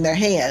future in their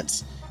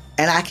hands.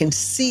 And I can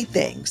see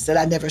things that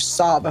I never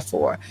saw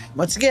before.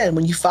 Once again,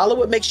 when you follow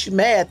what makes you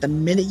mad, the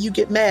minute you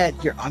get mad,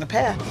 you're on a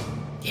path.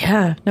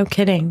 Yeah, no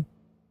kidding.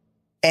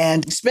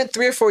 And spent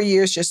 3 or 4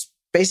 years just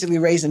basically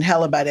raising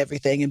hell about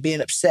everything and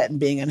being upset and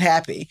being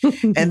unhappy.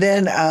 And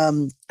then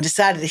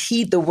decided to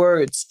heed the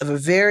words of a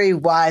very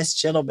wise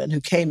gentleman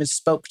who came and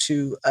spoke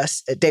to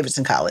us at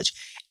Davidson College.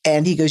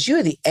 And he goes, "You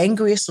are the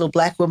angriest little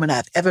Black woman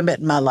I've ever met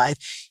in my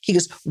life." He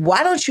goes,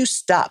 "Why don't you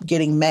stop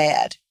getting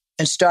mad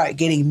and start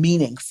getting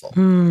meaningful?"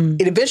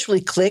 It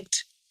eventually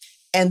clicked.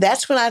 And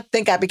that's when I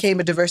think I became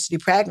a diversity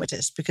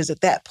pragmatist, because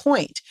at that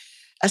point,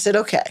 I said,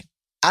 okay,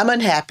 I'm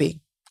unhappy.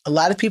 A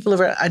lot of people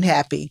are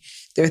unhappy.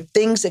 There are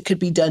things that could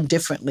be done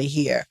differently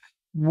here.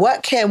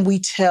 What can we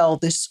tell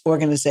this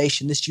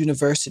organization, this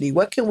university?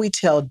 What can we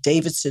tell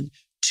Davidson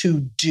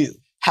to do?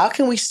 How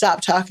can we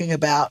stop talking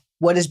about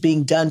what is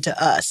being done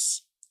to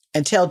us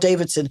and tell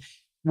Davidson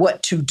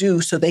what to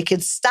do so they can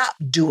stop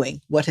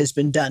doing what has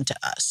been done to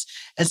us?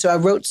 And so I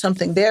wrote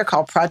something there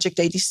called Project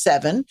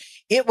 87.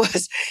 It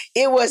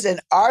was an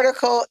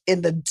article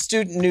in the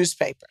student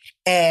newspaper.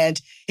 And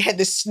it had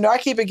this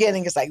snarky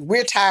beginning. It's like,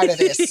 we're tired of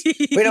this.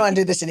 We don't want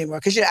to do this anymore.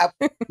 Because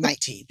I'm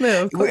 19.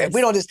 No, we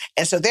don't do this.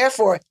 And so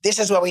therefore, this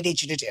is what we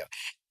need you to do.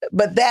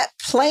 But that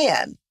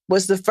plan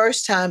was the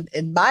first time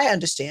in my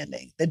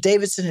understanding that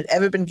Davidson had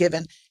ever been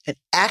given an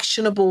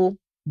actionable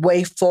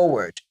way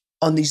forward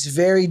on these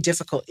very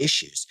difficult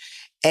issues.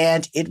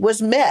 And it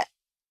was met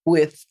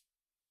with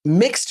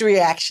mixed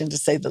reaction, to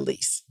say the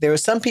least. There were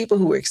some people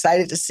who were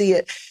excited to see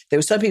it. There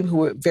were some people who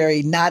were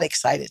very not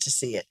excited to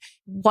see it.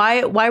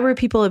 Why were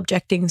people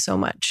objecting so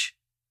much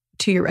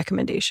to your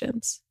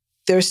recommendations?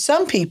 There are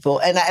some people,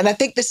 and I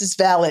think this is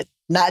valid,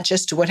 not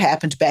just to what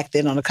happened back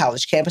then on a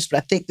college campus, but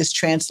I think this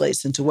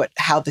translates into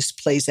how this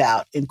plays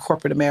out in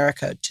corporate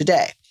America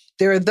today.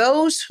 There are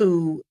those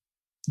who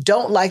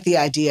don't like the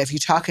idea of you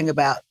talking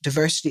about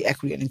diversity,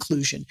 equity, and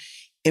inclusion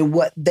in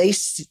what they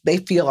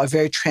feel are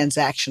very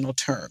transactional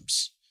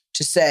terms,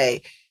 to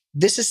say,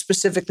 this is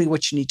specifically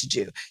what you need to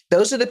do.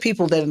 Those are the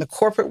people that in the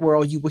corporate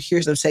world, you will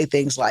hear them say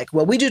things like,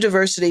 well, we do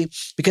diversity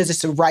because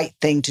it's the right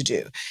thing to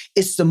do.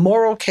 It's the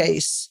moral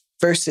case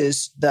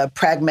versus the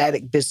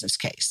pragmatic business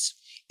case.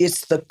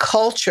 It's the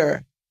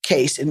culture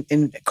case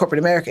in corporate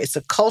America. It's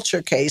a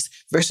culture case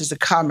versus a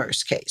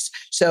commerce case.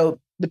 So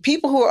the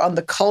people who are on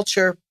the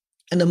culture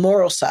and the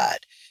moral side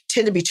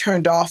tend to be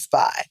turned off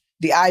by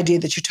the idea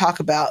that you talk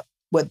about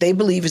what they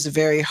believe is a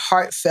very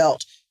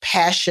heartfelt,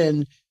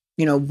 passion,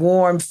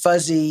 warm,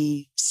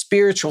 fuzzy,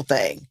 spiritual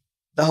thing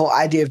the whole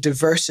idea of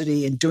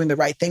diversity and doing the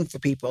right thing for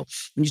people,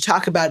 when you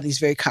talk about it in these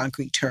very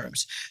concrete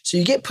terms. So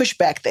you get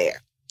pushback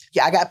there.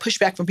 Yeah, I got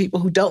pushback from people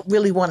who don't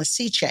really want to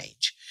see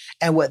change.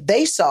 And what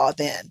they saw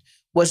then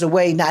was a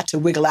way not to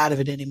wiggle out of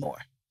it anymore.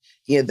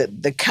 You know,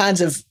 the kinds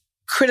of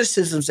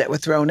criticisms that were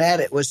thrown at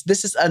it was,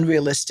 this is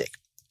unrealistic.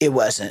 It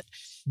wasn't.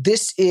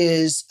 This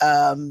is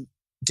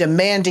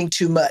demanding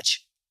too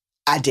much.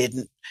 I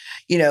didn't.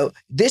 You know,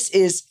 this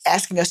is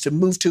asking us to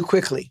move too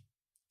quickly.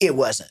 It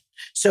wasn't.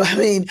 So, I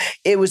mean,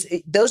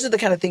 those are the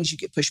kind of things you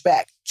get pushed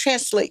back.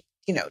 Translate,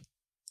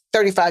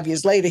 35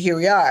 years later, here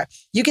we are.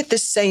 You get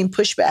this same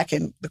pushback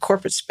in the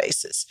corporate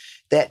spaces,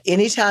 that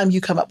anytime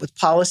you come up with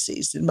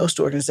policies in most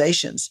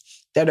organizations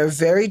that are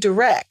very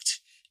direct,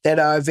 that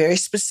are very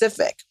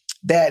specific,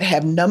 that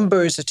have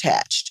numbers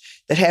attached,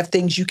 that have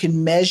things you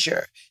can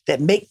measure,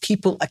 that make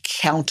people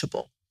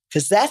accountable.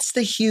 Because that's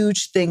the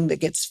huge thing that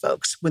gets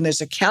folks. When there's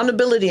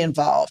accountability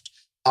involved,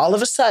 all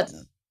of a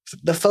sudden,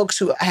 the folks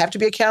who have to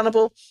be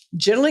accountable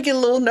generally get a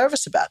little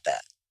nervous about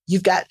that.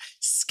 You've got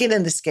skin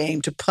in this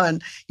game, to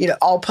pun,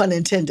 all pun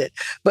intended,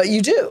 but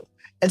you do.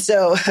 And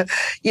so,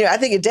 I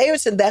think at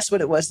Davidson, that's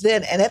what it was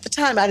then. And at the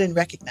time, I didn't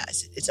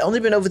recognize it. It's only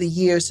been over the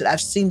years that I've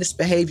seen this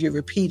behavior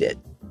repeated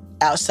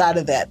outside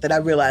of that I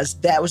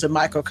realized that was a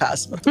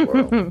microcosm of the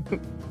world.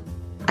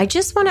 I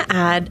just want to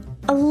add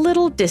a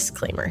little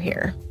disclaimer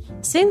here.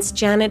 Since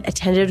Janet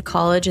attended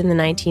college in the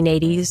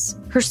 1980s,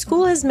 her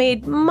school has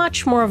made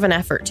much more of an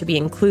effort to be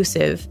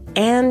inclusive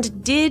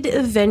and did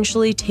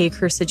eventually take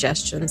her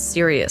suggestions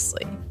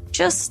seriously,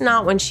 just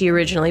not when she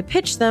originally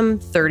pitched them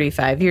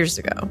 35 years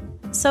ago.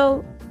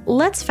 So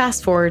let's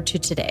fast forward to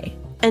today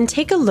and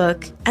take a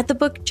look at the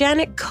book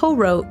Janet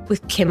co-wrote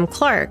with Kim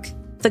Clark,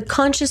 The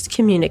Conscious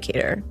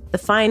Communicator, The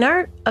Fine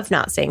Art of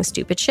Not Saying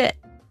Stupid Shit.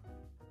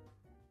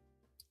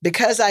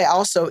 Because I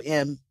also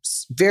am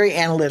very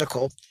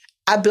analytical,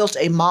 I built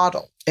a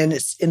model, and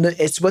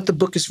it's what the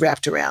book is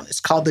wrapped around.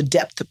 It's called the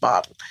DEPT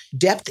model.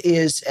 DEPT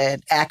is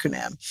an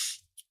acronym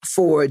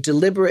for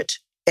deliberate,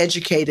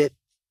 educated,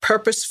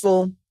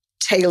 purposeful,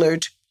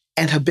 tailored,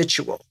 and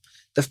habitual.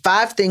 The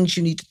 5 things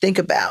you need to think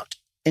about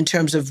in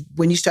terms of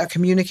when you start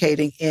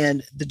communicating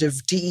in the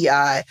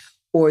DEI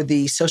or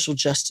the social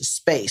justice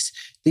space.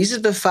 These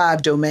are the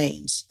 5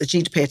 domains that you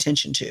need to pay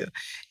attention to.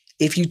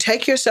 If you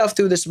take yourself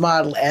through this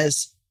model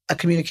as a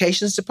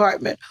communications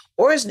department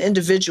or as an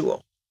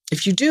individual,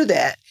 if you do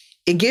that,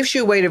 it gives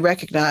you a way to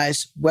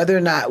recognize whether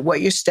or not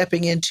what you're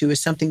stepping into is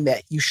something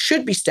that you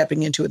should be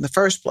stepping into in the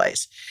first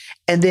place.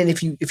 And then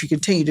if you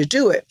continue to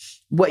do it,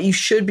 what you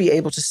should be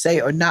able to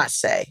say or not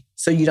say,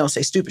 so you don't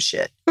say stupid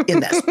shit in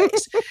that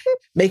space,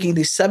 making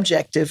the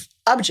subjective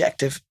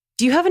objective.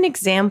 Do you have an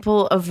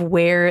example of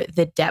where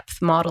the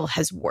depth model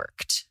has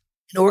worked?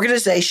 An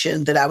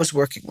organization that I was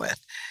working with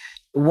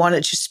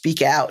wanted to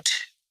speak out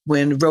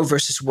when Roe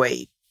versus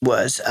Wade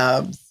was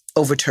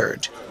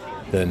overturned.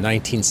 The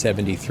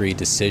 1973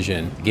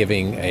 decision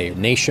giving a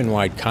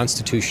nationwide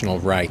constitutional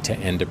right to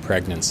end a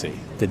pregnancy.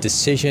 The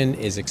decision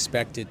is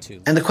expected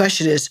to... And the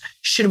question is,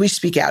 should we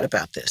speak out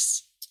about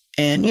this?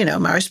 And,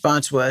 my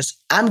response was,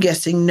 I'm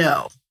guessing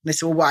no. And they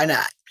said, well, why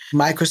not?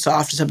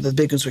 Microsoft and some of the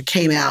big ones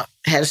came out,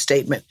 had a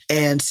statement,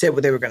 and said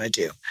what they were going to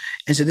do.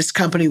 And so this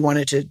company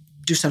wanted to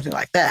do something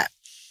like that.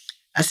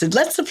 I said,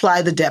 let's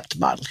apply the depth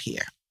model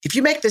here. If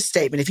you make this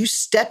statement, if you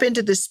step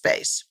into this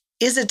space,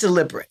 is it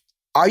deliberate?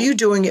 Are you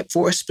doing it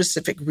for a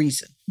specific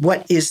reason?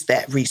 What is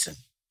that reason?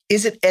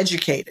 Is it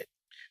educated?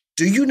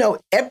 Do you know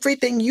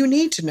everything you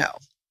need to know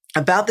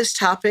about this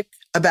topic,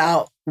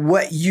 about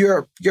what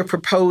your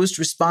proposed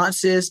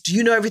response is? Do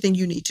you know everything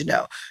you need to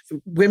know?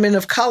 Women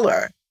of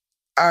color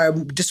are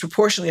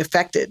disproportionately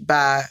affected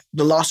by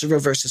the loss of Roe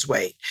versus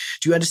Wade.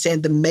 Do you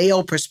understand the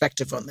male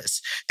perspective on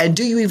this? And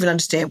do you even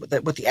understand what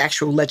the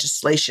actual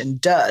legislation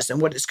does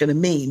and what it's going to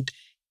mean?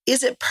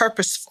 Is it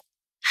purposeful?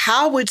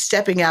 How would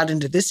stepping out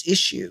into this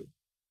issue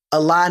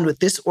align with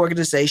this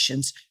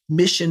organization's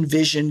mission,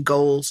 vision,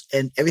 goals,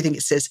 and everything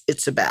it says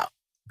it's about?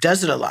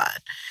 Does it align?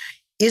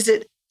 Is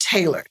it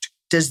tailored?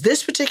 Does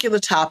this particular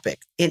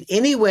topic in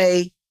any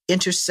way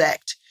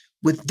intersect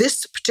with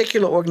this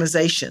particular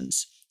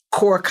organization's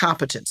core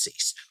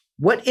competencies?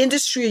 What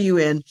industry are you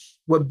in?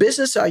 What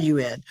business are you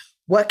in?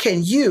 What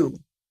can you,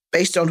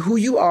 based on who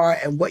you are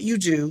and what you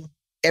do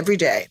every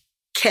day,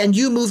 can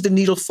you move the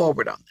needle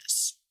forward on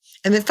this?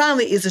 And then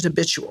finally, is it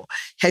habitual?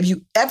 Have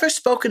you ever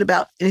spoken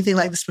about anything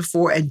like this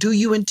before? And do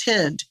you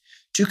intend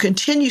to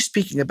continue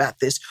speaking about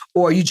this,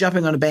 or are you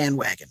jumping on a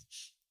bandwagon?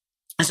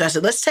 And so I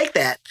said, let's take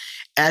that.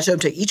 And I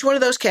told them, take each one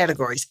of those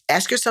categories,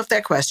 ask yourself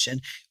that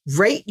question,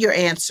 rate your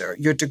answer,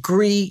 your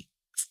degree,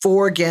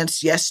 for,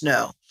 against, yes,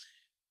 no.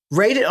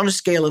 Rate it on a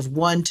scale of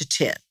 1 to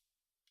 10,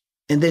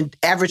 and then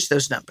average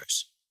those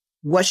numbers.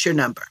 What's your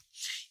number?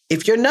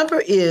 If your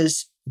number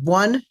is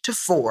 1 to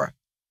 4,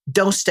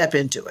 don't step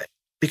into it,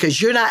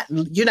 because you're not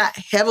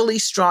heavily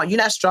strong. You're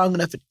not strong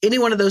enough in any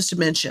one of those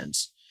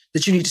dimensions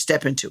that you need to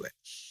step into it.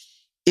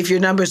 If your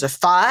number is a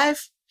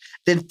 5,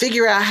 then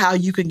figure out how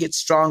you can get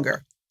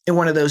stronger in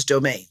one of those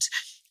domains.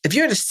 If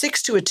you're at a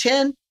 6 to a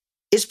 10,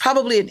 it's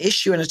probably an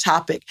issue and a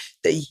topic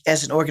that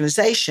as an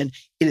organization,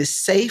 it is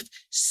safe,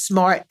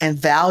 smart, and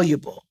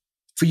valuable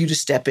for you to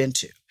step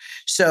into.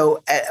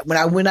 So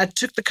when I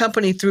took the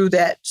company through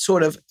that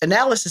sort of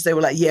analysis, they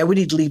were like, yeah, we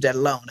need to leave that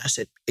alone. I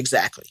said,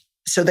 exactly.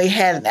 So they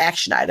had an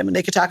action item and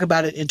they could talk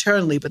about it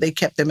internally, but they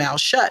kept their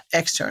mouths shut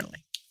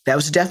externally. That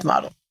was a death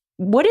model.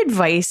 What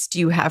advice do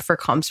you have for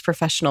comms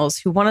professionals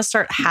who want to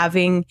start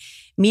having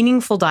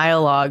meaningful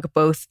dialogue,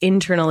 both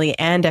internally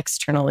and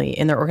externally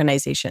in their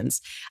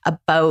organizations,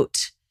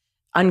 about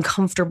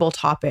uncomfortable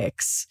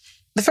topics?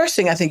 The first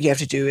thing I think you have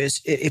to do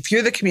is, if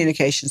you're the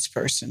communications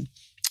person,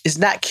 is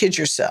not kid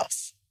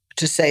yourself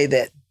to say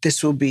that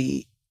this will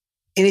be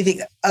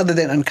anything other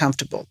than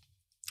uncomfortable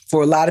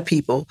for a lot of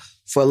people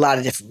for a lot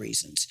of different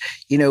reasons.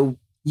 You know,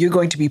 you're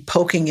going to be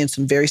poking in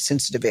some very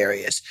sensitive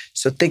areas.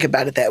 So think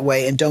about it that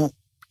way and don't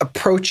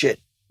approach it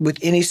with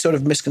any sort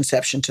of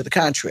misconception to the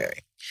contrary.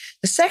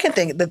 The second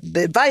thing,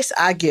 the advice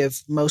I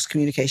give most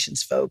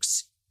communications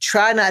folks,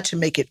 try not to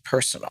make it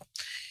personal.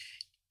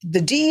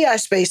 The DEI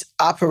space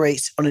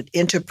operates on an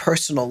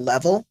interpersonal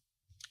level,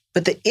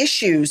 but the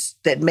issues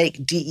that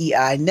make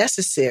DEI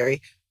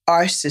necessary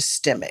are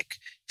systemic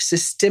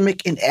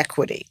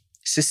inequity,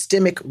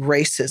 systemic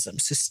racism,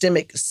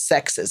 systemic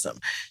sexism,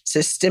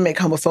 systemic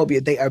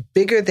homophobia. They are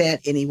bigger than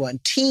any one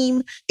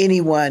team, any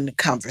one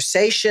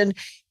conversation,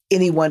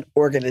 any one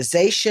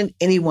organization,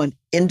 any one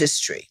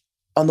industry.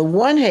 On the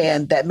one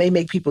hand, that may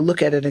make people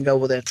look at it and go,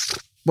 well, then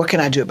what can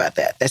I do about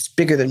that? That's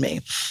bigger than me.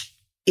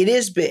 It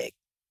is big.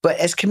 But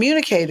as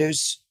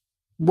communicators,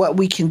 what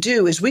we can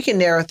do is we can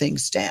narrow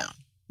things down.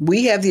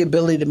 We have the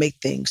ability to make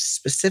things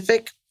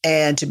specific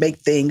and to make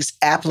things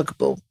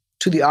applicable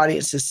to the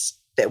audiences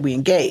that we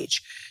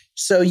engage.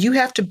 So you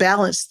have to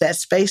balance that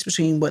space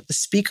between what the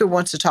speaker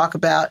wants to talk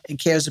about and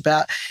cares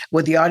about,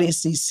 what the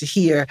audience needs to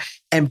hear,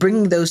 and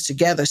bringing those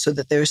together so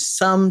that there's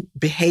some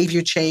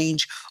behavior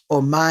change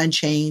or mind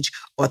change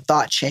or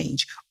thought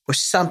change or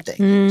something.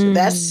 So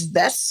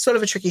that's sort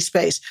of a tricky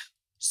space.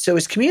 So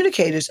as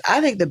communicators,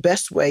 I think the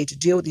best way to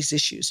deal with these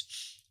issues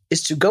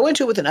is to go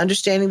into it with an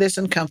understanding that's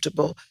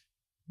uncomfortable,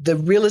 the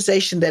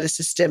realization that it's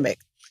systemic,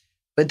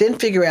 but then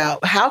figure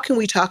out how can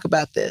we talk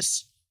about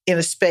this in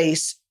a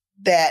space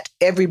that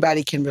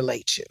everybody can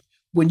relate to.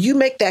 When you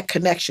make that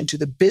connection to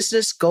the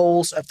business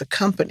goals of the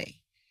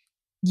company,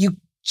 you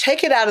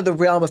take it out of the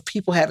realm of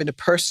people having to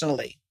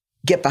personally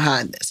get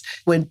behind this.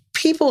 When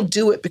people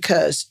do it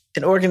because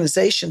an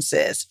organization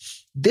says,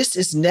 this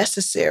is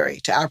necessary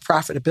to our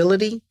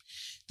profitability,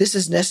 this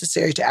is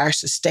necessary to our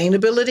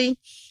sustainability,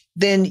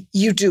 then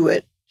you do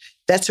it.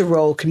 That's a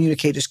role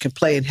communicators can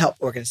play and help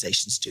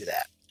organizations do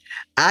that.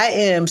 I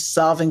am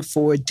solving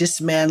for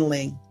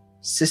dismantling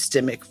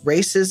systemic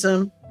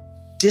racism,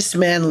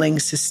 dismantling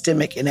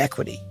systemic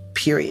inequity,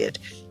 period.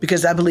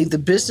 Because I believe the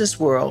business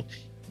world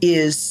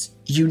is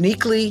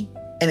uniquely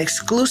and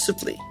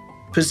exclusively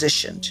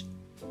positioned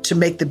to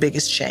make the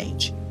biggest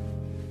change.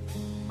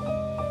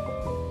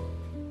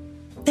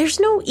 There's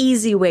no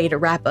easy way to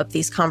wrap up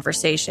these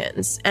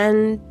conversations,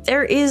 and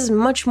there is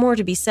much more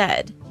to be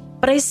said.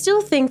 But I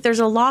still think there's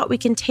a lot we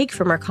can take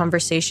from our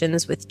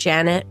conversations with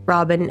Janet,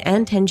 Robin,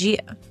 and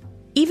Tangia.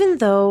 Even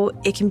though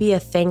it can be a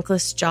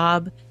thankless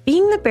job,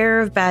 being the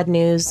bearer of bad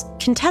news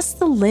can test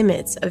the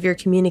limits of your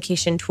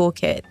communication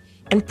toolkit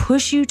and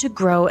push you to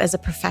grow as a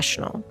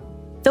professional.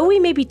 Though we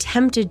may be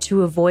tempted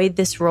to avoid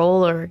this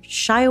role or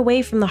shy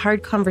away from the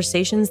hard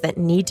conversations that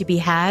need to be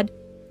had,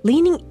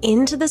 leaning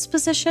into this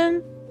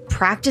position,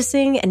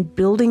 practicing and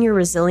building your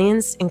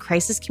resilience in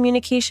crisis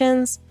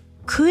communications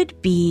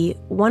could be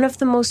one of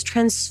the most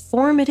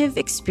transformative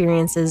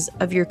experiences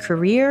of your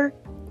career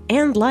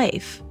and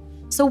life.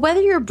 So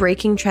whether you're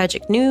breaking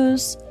tragic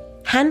news,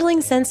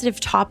 handling sensitive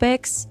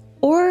topics,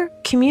 or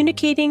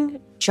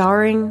communicating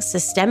jarring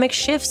systemic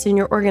shifts in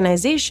your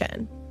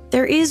organization,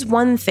 there is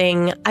one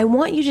thing I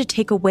want you to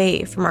take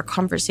away from our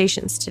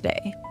conversations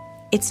today.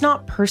 It's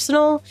not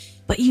personal,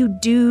 but you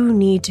do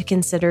need to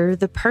consider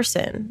the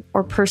person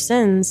or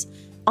persons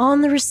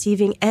on the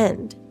receiving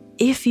end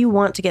if you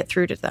want to get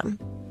through to them.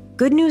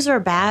 Good news or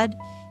bad,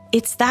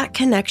 it's that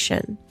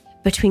connection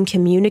between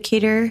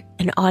communicator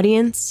and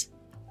audience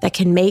that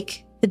can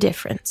make the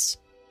difference.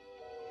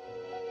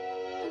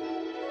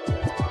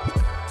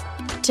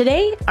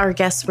 Today, our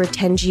guests were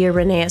Tangia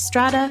Renee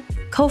Estrada,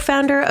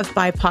 co-founder of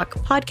BIPOC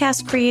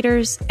Podcast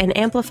Creators and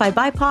Amplify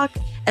BIPOC,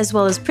 as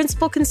well as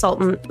principal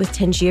consultant with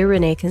Tangia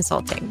Renee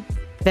Consulting,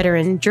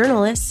 veteran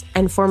journalist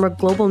and former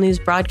global news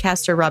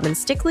broadcaster Robin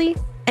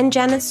Stickley, and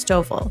Janet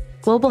Stovall,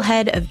 global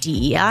head of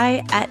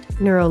DEI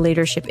at Neuro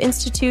Leadership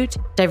Institute,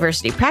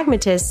 diversity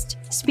pragmatist,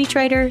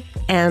 speechwriter,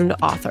 and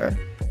author.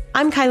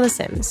 I'm Kyla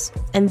Sims,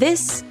 and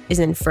this is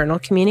Infernal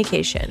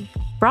Communication,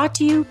 brought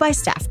to you by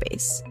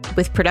Staffbase,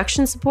 with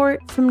production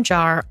support from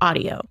Jar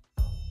Audio.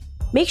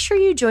 Make sure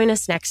you join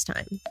us next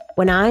time,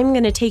 when I'm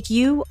going to take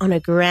you on a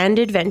grand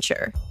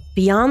adventure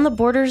beyond the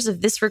borders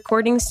of this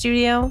recording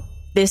studio,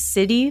 this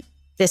city,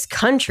 this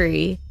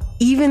country,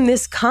 even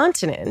this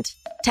continent,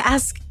 to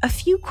ask a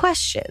few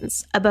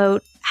questions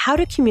about how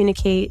to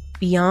communicate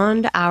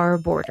beyond our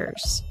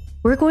borders.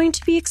 we're going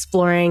to be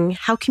exploring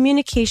how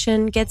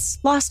communication gets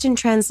lost in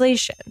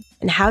translation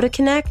and how to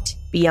connect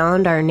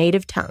beyond our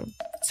native tongue.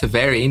 It's a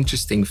very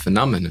interesting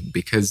phenomenon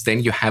because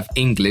then you have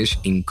English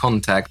in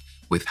contact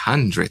with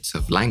hundreds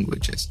of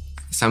languages,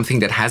 something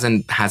that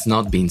has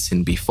not been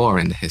seen before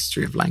in the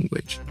history of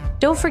language.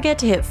 Don't forget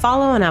to hit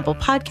follow on Apple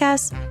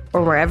Podcasts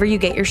or wherever you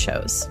get your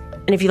shows.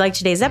 And if you like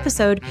today's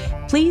episode,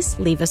 please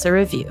leave us a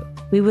review.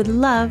 We would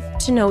love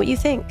to know what you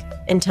think.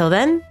 Until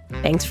then,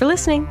 thanks for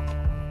listening.